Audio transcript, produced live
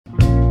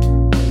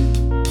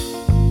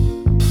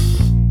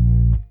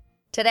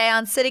Today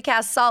on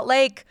CityCast Salt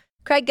Lake,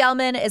 Craig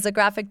Gelman is a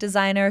graphic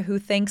designer who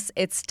thinks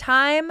it's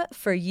time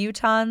for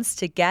Utahns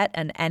to get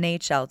an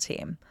NHL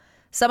team.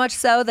 So much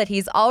so that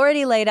he's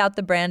already laid out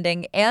the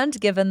branding and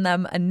given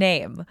them a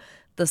name,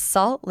 the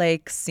Salt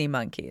Lake Sea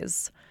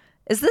Monkeys.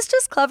 Is this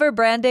just clever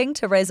branding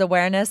to raise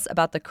awareness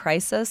about the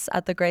crisis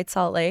at the Great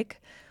Salt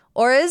Lake?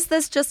 Or is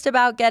this just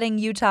about getting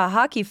Utah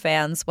hockey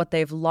fans what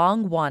they've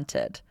long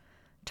wanted?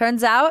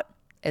 Turns out,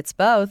 it's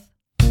both.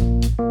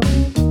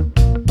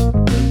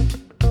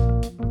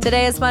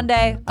 Today is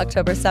Monday,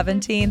 October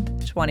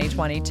 17th,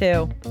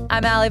 2022.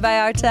 I'm Ali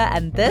Vallarta,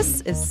 and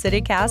this is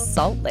CityCast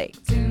Salt Lake.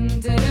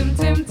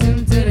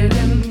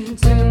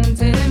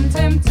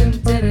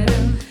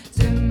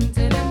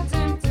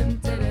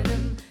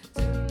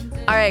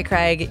 All right,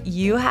 Craig,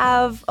 you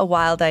have a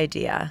wild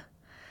idea.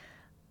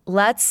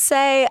 Let's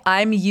say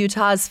I'm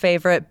Utah's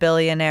favorite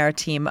billionaire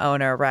team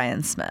owner,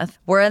 Ryan Smith.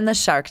 We're in the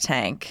Shark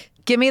Tank.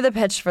 Give me the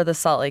pitch for the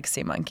Salt Lake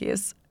Sea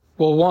Monkeys.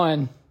 Well,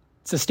 one,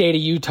 it's the state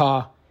of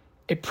Utah.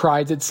 It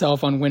prides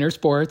itself on winter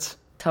sports.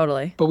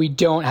 Totally. But we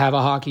don't have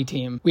a hockey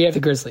team. We have the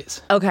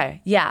Grizzlies.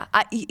 Okay, yeah.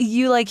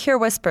 You hear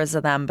whispers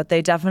of them, but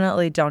they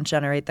definitely don't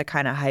generate the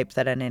kind of hype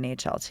that an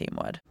NHL team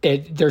would.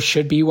 There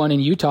should be one in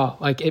Utah.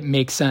 It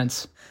makes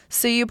sense.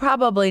 So you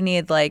probably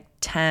need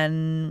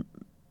 $10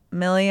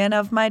 million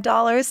of my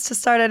dollars to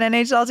start an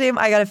NHL team?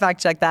 I got to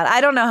fact check that. I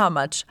don't know how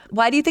much.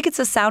 Why do you think it's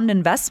a sound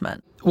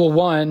investment? Well,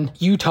 one,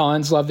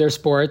 Utahns love their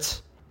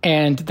sports.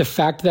 And the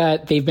fact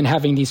that they've been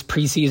having these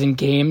preseason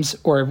games,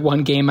 or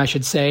one game, I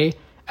should say,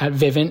 at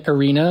Vivint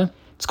Arena,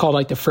 it's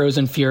called the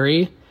Frozen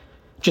Fury,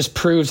 just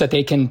proves that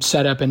they can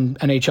set up an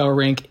NHL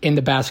rink in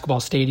the basketball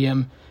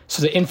stadium.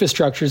 So the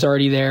infrastructure is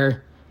already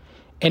there,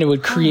 and it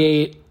would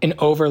create an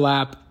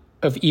overlap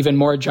of even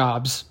more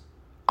jobs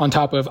on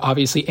top of,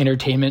 obviously,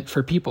 entertainment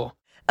for people.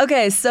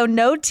 Okay, so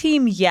no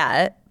team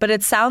yet, but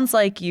it sounds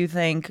like you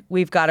think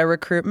we've got a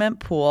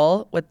recruitment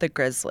pool with the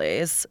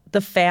Grizzlies.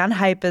 The fan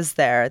hype is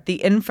there. The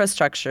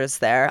infrastructure is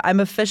there. I'm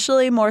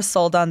officially more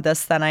sold on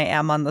this than I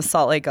am on the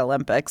Salt Lake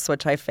Olympics,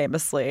 which I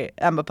famously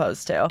am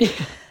opposed to.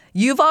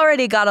 You've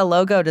already got a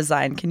logo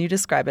design. Can you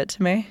describe it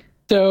to me?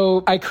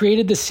 So I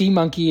created the Sea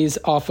Monkeys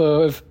off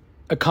of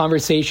a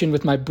conversation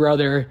with my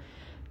brother,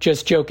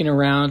 just joking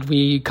around.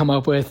 We come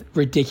up with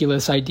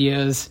ridiculous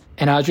ideas.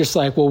 And I was just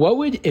like,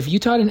 well, if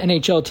Utah had an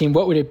NHL team,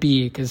 what would it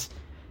be? Because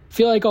I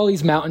feel like all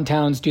these mountain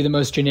towns do the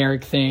most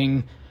generic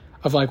thing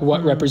of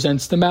what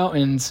represents the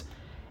mountains.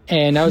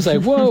 And I was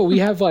like, whoa, we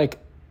have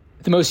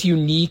the most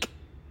unique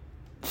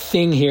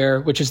thing here,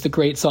 which is the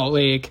Great Salt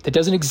Lake that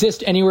doesn't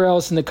exist anywhere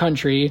else in the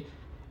country.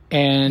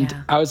 And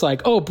I was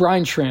like, oh,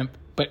 brine shrimp.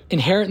 But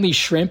inherently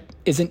shrimp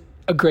isn't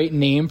a great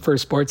name for a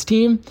sports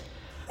team.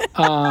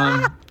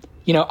 I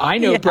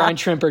know brine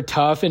shrimp are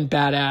tough and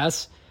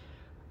badass.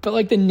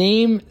 But the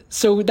name,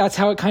 so that's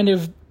how it kind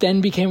of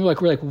then became we're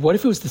what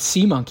if it was the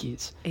Sea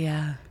Monkeys?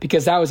 Yeah.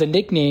 Because that was a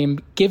nickname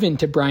given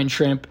to brine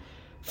shrimp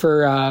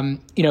for,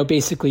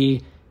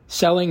 basically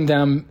selling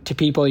them to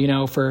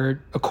people,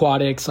 for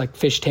aquatics, like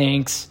fish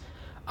tanks.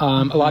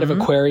 A lot of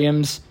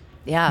aquariums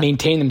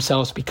maintain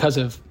themselves because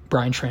of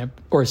brine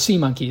shrimp or sea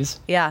monkeys.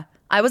 Yeah.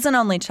 I was an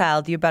only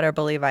child. You better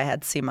believe I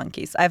had sea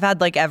monkeys. I've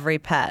had every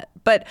pet.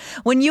 But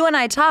when you and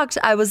I talked,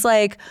 I was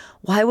like,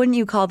 why wouldn't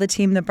you call the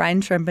team the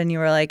brine shrimp? And you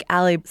were like,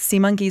 Ali, sea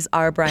monkeys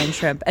are brine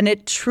shrimp. And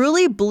it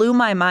truly blew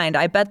my mind.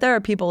 I bet there are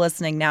people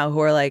listening now who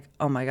are like,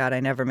 oh my God, I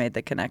never made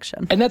the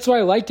connection. And that's why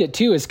I liked it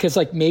too, is because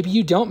maybe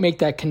you don't make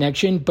that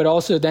connection, but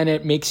also then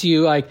it makes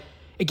you it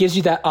gives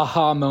you that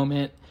aha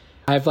moment.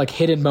 I have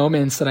hidden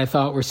moments that I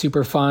thought were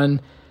super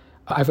fun.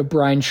 I have a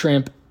brine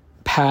shrimp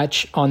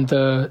patch on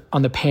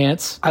the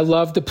pants. I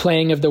love the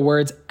playing of the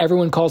words.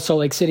 Everyone calls Salt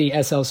Lake City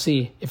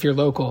SLC if you're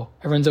local.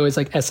 Everyone's always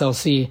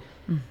SLC.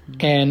 Mm-hmm.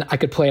 And I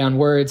could play on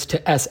words to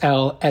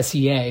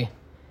SLSEA.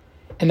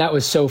 And that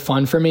was so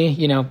fun for me,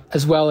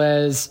 as well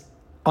as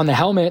on the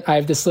helmet, I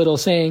have this little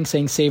saying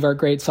save our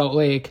Great Salt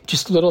Lake.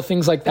 Just little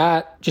things like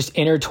that, just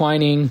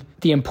intertwining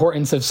the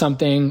importance of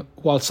something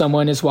while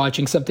someone is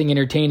watching something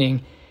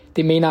entertaining.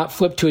 They may not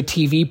flip to a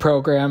TV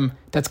program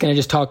that's going to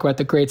just talk about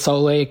the Great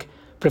Salt Lake,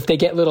 but if they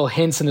get little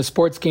hints in the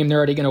sports game they're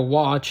already going to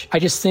watch, I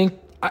just think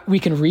we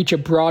can reach a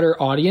broader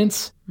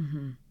audience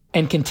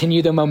and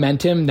continue the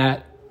momentum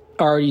that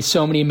already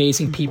so many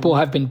amazing people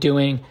have been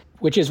doing,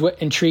 which is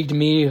what intrigued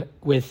me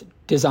with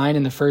design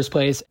in the first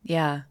place.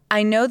 Yeah.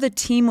 I know the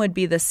team would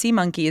be the Sea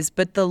Monkeys,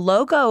 but the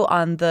logo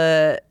on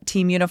the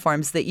team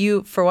uniforms that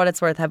you, for what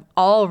it's worth, have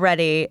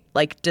already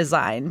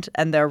designed,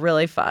 and they're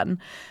really fun,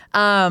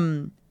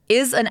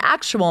 is an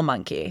actual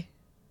monkey.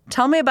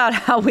 Tell me about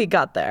how we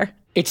got there.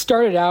 It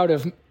started out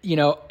of,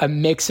 a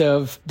mix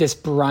of this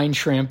brine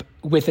shrimp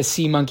with a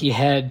sea monkey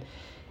head.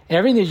 And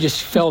everything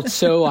just felt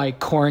so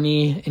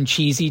corny and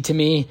cheesy to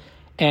me.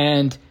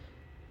 And,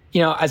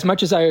 as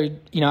much as I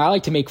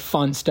like to make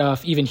fun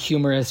stuff, even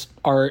humorous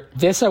art,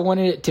 I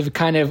wanted it to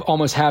kind of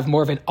almost have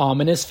more of an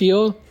ominous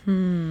feel.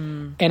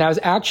 And I was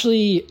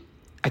actually,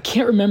 I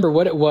can't remember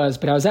what it was,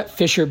 but I was at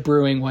Fisher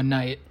Brewing one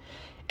night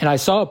and I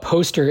saw a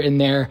poster in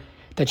there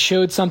that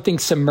showed something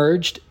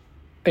submerged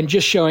and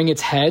just showing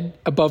its head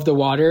above the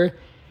water.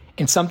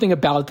 And something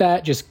about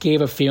that just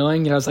gave a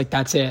feeling. And I was like,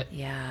 that's it.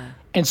 Yeah.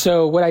 And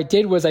so what I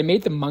did was I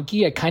made the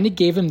monkey, I kind of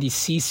gave him these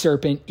sea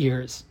serpent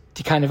ears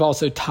to kind of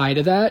also tie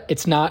to that.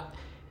 It's not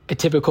a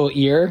typical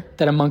ear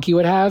that a monkey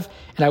would have.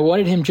 And I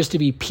wanted him just to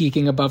be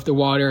peeking above the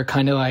water,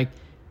 kind of like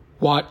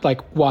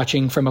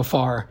watching from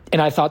afar.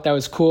 And I thought that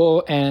was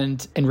cool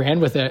and ran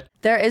with it.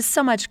 There is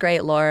so much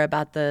great lore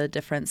about the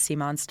different sea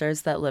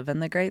monsters that live in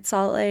the Great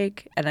Salt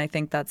Lake. And I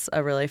think that's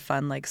a really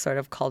fun, like, sort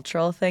of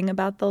cultural thing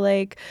about the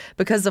lake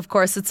because, of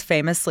course, it's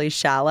famously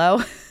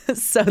shallow.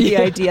 So the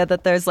idea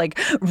that there's, like,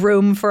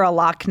 room for a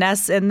Loch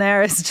Ness in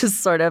there is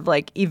just sort of,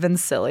 like, even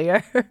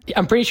sillier.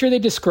 I'm pretty sure they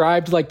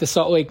described, like, the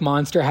Salt Lake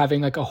monster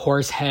having, like, a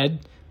horse head,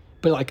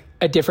 but, like,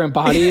 a different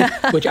body,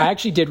 which I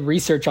actually did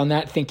research on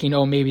that thinking,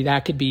 oh, maybe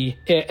that could be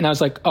it. And I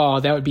was like, oh,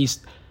 that would be...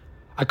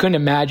 I couldn't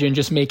imagine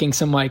just making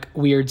some like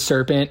weird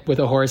serpent with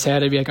a horse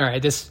head. I'd be like, all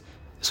right, this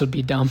would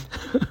be dumb.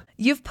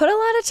 You've put a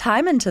lot of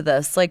time into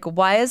this. Like,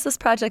 why is this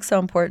project so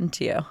important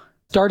to you?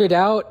 Started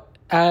out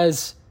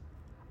as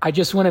I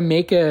just want to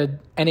make a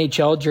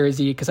NHL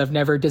jersey because I've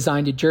never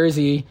designed a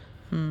jersey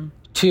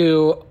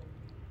to,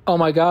 oh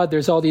my God,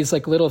 there's all these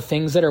like little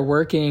things that are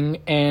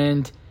working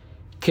and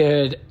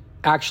could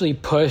actually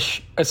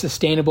push a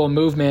sustainable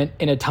movement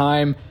in a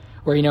time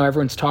where, you know,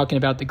 everyone's talking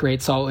about the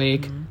Great Salt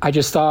Lake. I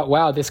just thought,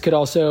 wow, this could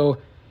also,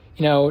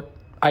 you know,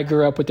 I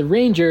grew up with the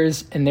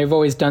Rangers and they've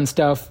always done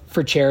stuff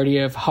for charity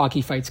of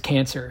Hockey Fights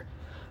Cancer.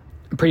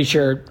 I'm pretty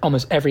sure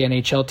almost every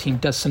NHL team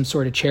does some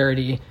sort of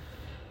charity.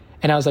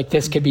 And I was like,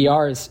 this could be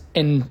ours.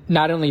 And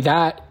not only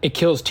that, it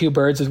kills two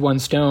birds with one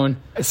stone.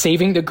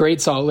 Saving the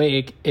Great Salt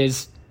Lake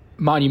is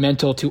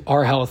monumental to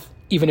our health,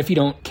 even if you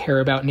don't care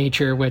about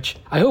nature, which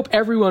I hope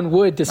everyone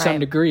would to some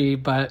degree,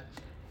 but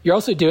you're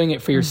also doing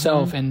it for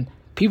yourself. And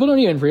people don't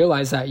even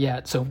realize that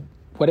yet. So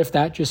what if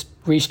that just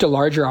reached a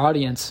larger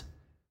audience?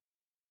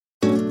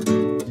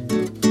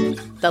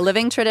 The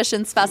Living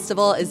Traditions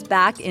Festival is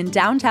back in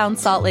downtown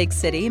Salt Lake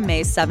City,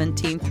 May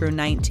 17th through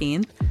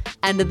 19th.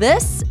 And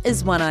this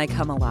is when I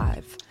come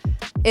alive.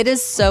 It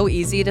is so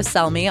easy to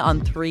sell me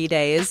on 3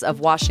 days of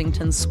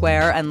Washington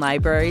Square and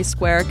Library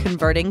Square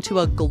converting to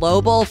a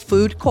global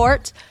food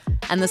court.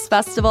 And this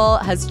festival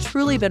has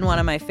truly been one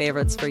of my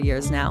favorites for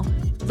years now.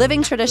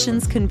 Living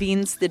Traditions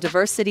convenes the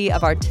diversity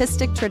of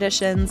artistic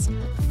traditions,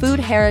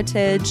 food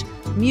heritage,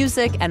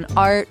 music, and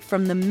art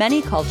from the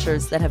many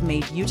cultures that have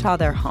made Utah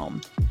their home.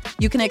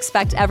 You can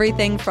expect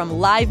everything from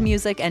live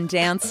music and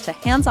dance to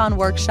hands-on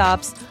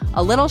workshops,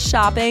 a little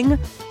shopping,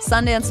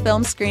 Sundance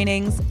film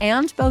screenings,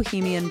 and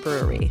Bohemian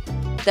Brewery.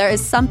 There is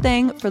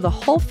something for the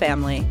whole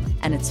family,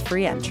 and it's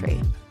free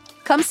entry.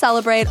 Come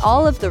celebrate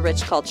all of the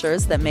rich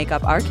cultures that make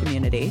up our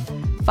community.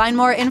 Find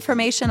more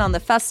information on the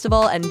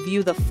festival and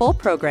view the full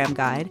program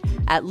guide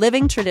at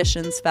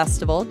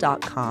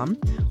livingtraditionsfestival.com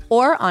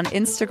or on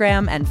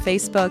Instagram and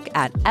Facebook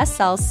at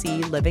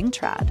SLC Living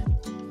Trad.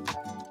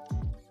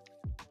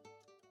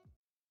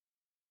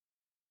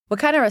 What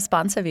kind of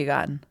response have you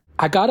gotten?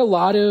 I got a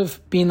lot of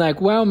being like,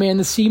 wow, man,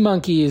 the sea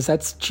monkeys,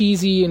 that's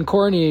cheesy and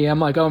corny. I'm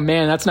like, oh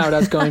man, that's not what I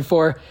was going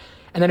for.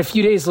 And then a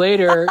few days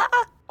later,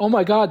 oh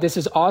my God, this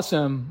is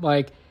awesome.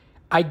 Like,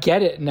 I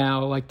get it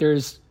now. Like,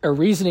 there's a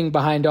reasoning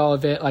behind all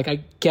of it. Like,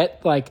 I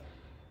get like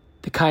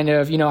the kind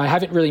of, you know, I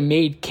haven't really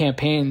made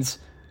campaigns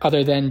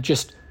other than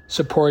just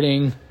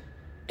supporting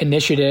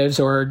initiatives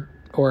or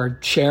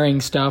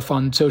sharing stuff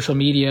on social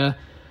media.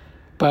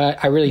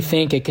 But I really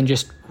think it can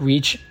just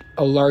reach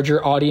a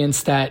larger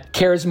audience that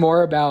cares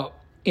more about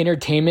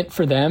entertainment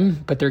for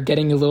them, but they're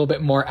getting a little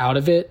bit more out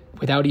of it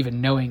without even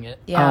knowing it.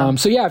 Yeah.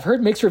 So yeah, I've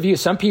heard mixed reviews.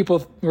 Some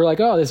people were like,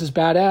 oh, this is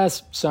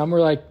badass. Some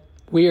were like,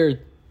 weird.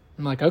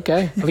 I'm like,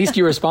 okay, at least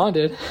you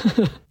responded.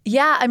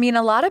 Yeah, I mean,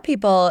 a lot of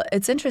people,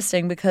 it's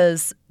interesting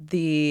because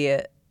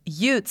the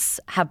Utes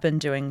have been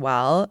doing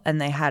well and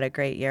they had a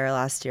great year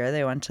last year.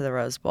 They went to the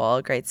Rose Bowl,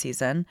 a great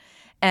season.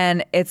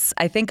 And it's,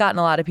 I think, gotten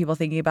a lot of people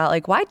thinking about,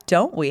 like, why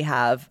don't we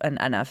have an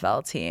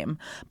NFL team?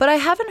 But I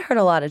haven't heard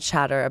a lot of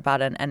chatter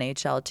about an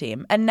NHL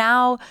team. And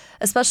now,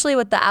 especially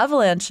with the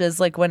Avalanches,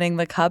 like, winning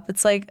the Cup,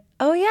 it's like,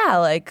 oh, yeah,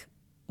 like,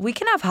 we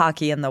can have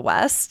hockey in the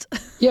West.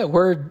 Yeah,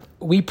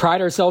 we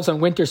pride ourselves on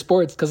winter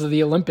sports because of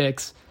the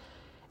Olympics.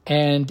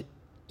 And,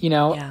 you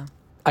know,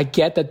 I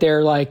get that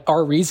they're, like,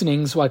 our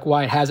reasonings, like,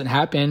 why it hasn't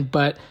happened.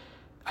 But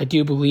I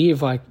do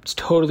believe, like, it's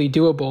totally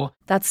doable.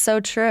 That's so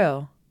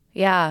true.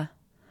 Yeah.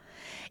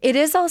 It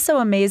is also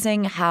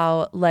amazing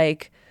how,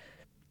 like,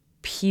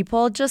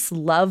 people just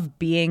love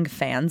being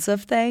fans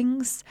of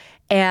things.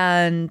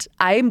 And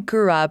I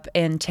grew up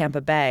in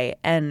Tampa Bay,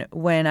 and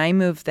when I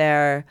moved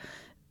there,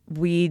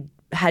 we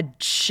had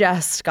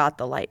just got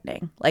the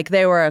Lightning. Like,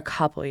 they were a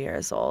couple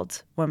years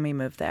old when we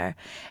moved there.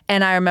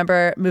 And I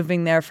remember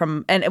moving there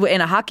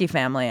in a hockey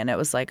family, and it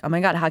was like, oh my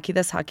God, hockey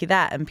this, hockey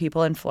that. And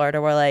people in Florida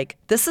were like,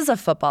 this is a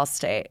football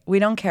state. We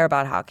don't care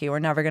about hockey. We're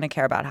never going to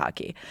care about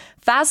hockey.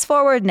 Fast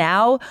forward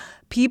now,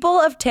 people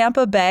of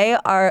Tampa Bay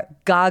are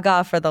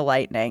gaga for the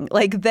Lightning.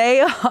 Like, they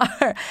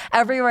are,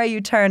 everywhere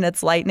you turn,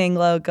 it's Lightning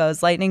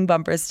logos, Lightning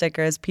bumper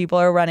stickers. People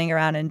are running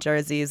around in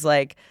jerseys.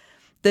 Like,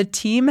 the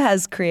team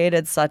has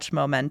created such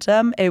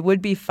momentum. It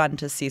would be fun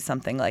to see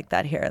something like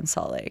that here in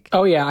Salt Lake.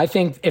 Oh, yeah. I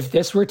think if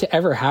this were to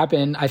ever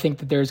happen, I think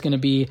that there's going to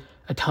be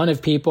a ton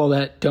of people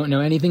that don't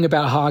know anything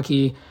about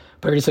hockey,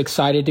 but are just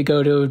excited to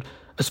go to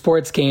a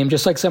sports game,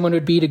 just like someone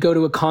would be to go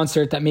to a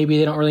concert that maybe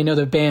they don't really know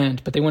the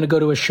band, but they want to go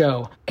to a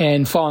show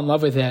and fall in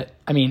love with it.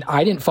 I mean,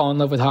 I didn't fall in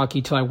love with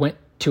hockey till I went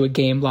to a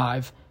game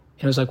live,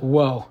 and it was like,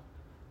 whoa,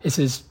 this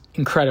is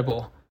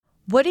incredible.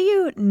 What do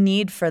you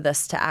need for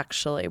this to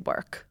actually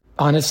work?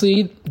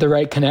 Honestly, the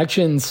right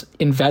connections,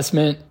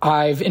 investment.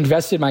 I've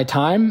invested my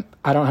time.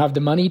 I don't have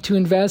the money to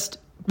invest,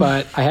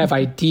 but I have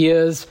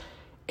ideas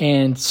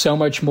and so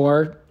much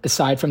more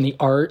aside from the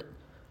art.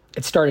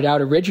 It started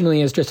out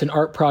originally as just an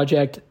art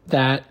project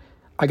that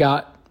I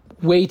got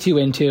way too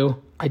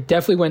into. I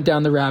definitely went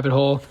down the rabbit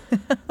hole,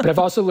 but I've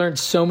also learned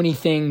so many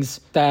things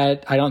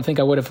that I don't think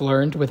I would have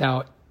learned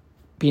without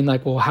being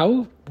like, well,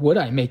 how would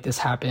I make this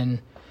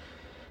happen?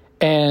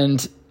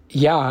 And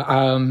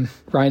yeah,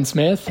 Ryan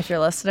Smith, if you're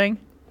listening,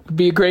 would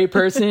be a great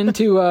person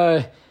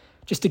to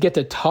just to get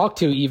to talk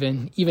to,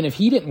 even if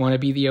he didn't want to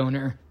be the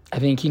owner. I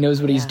think he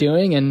knows what he's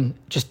doing, and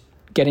just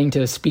getting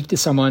to speak to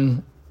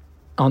someone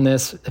on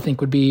this, I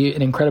think, would be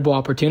an incredible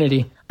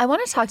opportunity. I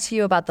want to talk to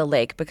you about the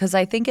lake, because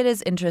I think it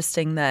is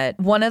interesting that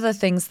one of the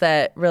things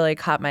that really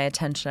caught my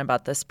attention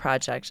about this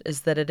project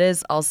is that it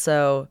is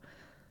also,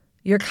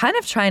 you're kind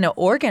of trying to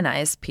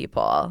organize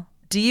people.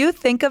 Do you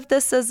think of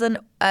this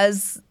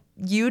as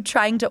you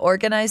trying to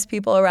organize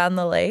people around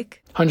the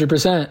lake?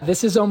 100%.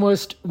 This is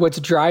almost what's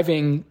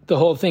driving the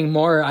whole thing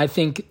more. I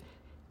think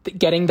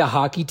getting the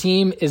hockey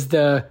team is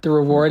the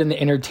reward and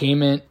the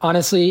entertainment.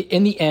 Honestly,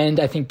 in the end,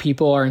 I think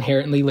people are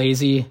inherently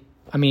lazy.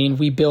 I mean,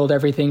 we build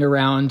everything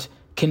around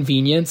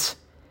convenience.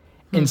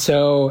 And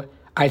so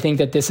I think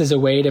that this is a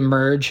way to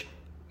merge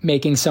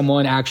making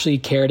someone actually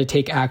care to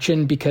take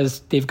action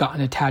because they've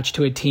gotten attached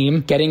to a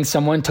team. Getting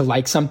someone to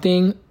like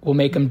something will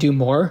make them do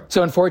more.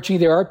 So unfortunately,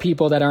 there are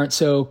people that aren't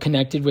so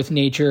connected with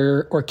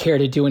nature or care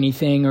to do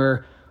anything,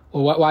 or,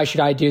 well, why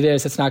should I do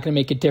this? It's not going to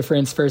make a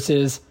difference,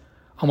 versus,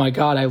 oh my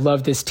God, I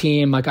love this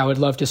team. Like, I would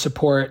love to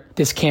support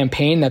this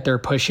campaign that they're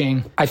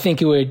pushing. I think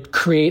it would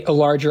create a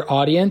larger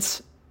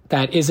audience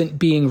that isn't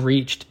being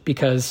reached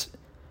because,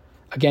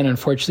 again,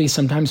 unfortunately,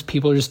 sometimes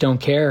people just don't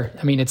care.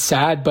 I mean, it's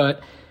sad,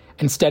 but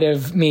instead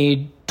of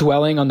me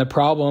dwelling on the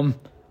problem,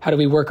 how do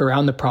we work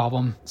around the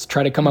problem? Let's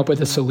try to come up with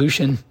a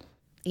solution.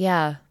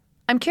 Yeah.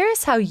 I'm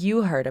curious how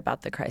you heard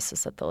about the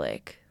crisis at the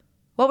lake.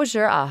 What was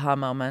your aha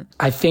moment?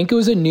 I think it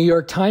was a New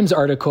York Times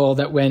article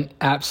that went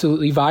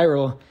absolutely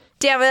viral.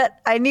 Damn it.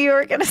 I knew you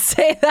were going to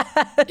say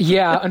that.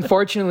 Yeah,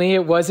 unfortunately,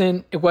 it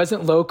wasn't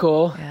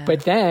local. Yeah.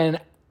 But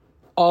then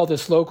all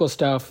this local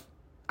stuff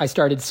I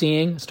started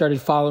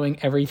following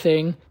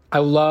everything. I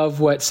love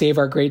what Save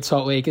Our Great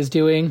Salt Lake is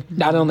doing.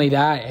 Not only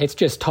that, it's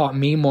just taught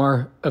me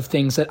more of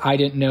things that I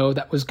didn't know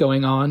that was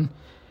going on.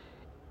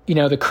 You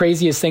know, the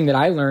craziest thing that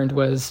I learned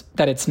was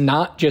that it's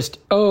not just,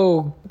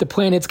 oh, the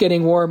planet's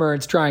getting warmer,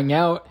 it's drying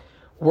out.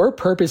 We're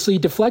purposely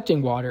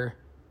deflecting water.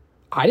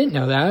 I didn't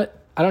know that.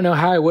 I don't know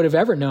how I would have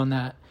ever known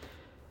that.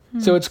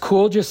 So it's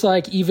cool, just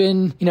like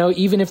even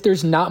if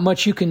there's not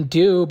much you can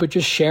do, but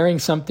just sharing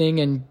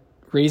something and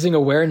raising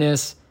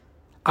awareness,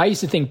 I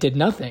used to think did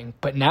nothing,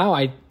 but now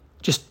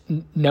just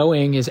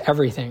knowing is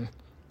everything.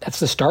 That's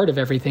the start of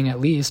everything,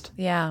 at least.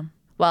 Yeah.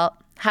 Well,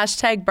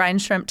 hashtag brine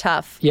shrimp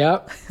tough.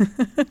 Yep.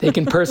 They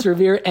can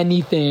persevere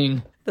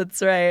anything.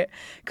 That's right.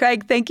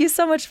 Craig, thank you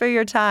so much for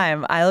your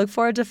time. I look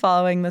forward to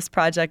following this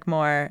project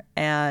more.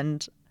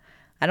 And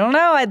I don't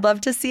know, I'd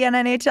love to see an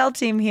NHL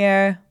team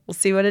here. We'll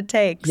see what it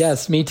takes.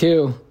 Yes, me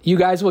too. You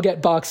guys will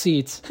get box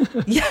seats.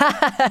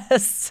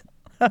 Yes.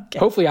 Okay.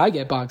 Hopefully I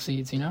get box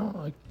seats,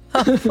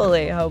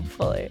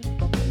 Hopefully.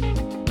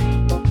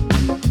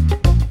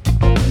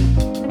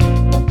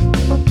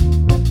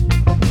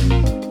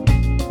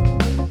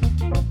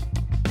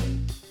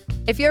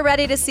 If you're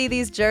ready to see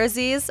these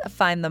jerseys,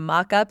 find the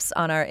mock-ups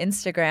on our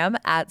Instagram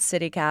at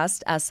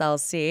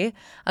CityCastSLC.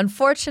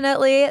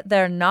 Unfortunately,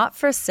 they're not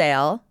for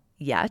sale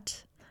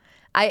yet.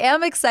 I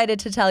am excited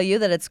to tell you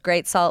that it's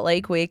Great Salt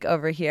Lake Week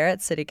over here at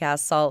CityCast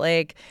Salt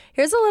Lake.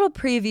 Here's a little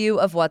preview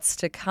of what's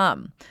to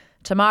come.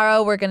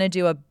 Tomorrow, we're going to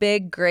do a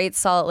big Great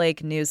Salt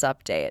Lake news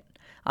update.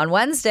 On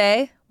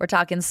Wednesday, we're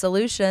talking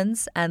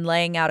solutions and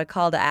laying out a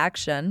call to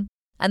action.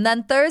 And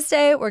then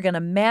Thursday, we're going to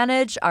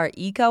manage our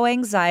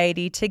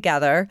eco-anxiety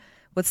together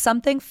with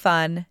something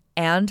fun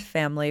and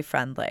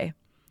family-friendly.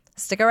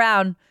 Stick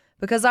around,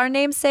 because our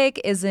namesake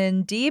is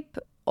in deep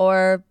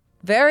or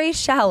very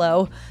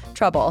shallow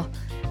trouble,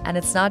 and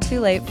it's not too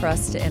late for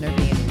us to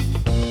intervene.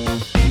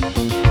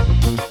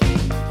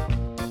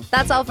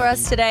 That's all for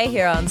us today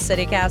here on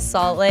CityCast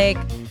Salt Lake.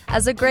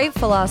 As a great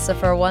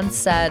philosopher once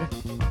said,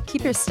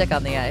 keep your stick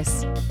on the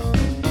ice.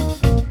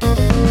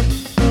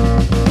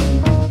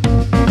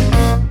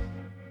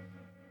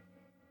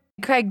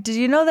 Craig, did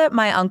you know that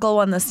my uncle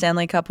won the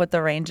Stanley Cup with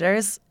the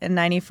Rangers in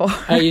 '94?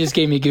 You just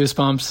gave me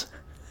goosebumps.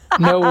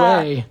 No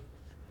way.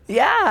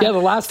 Yeah. Yeah, the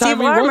last time Steve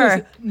we won Larmer.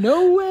 this.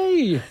 No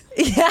way.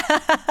 Yeah.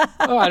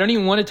 Oh, I don't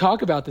even want to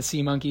talk about the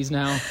sea monkeys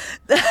now.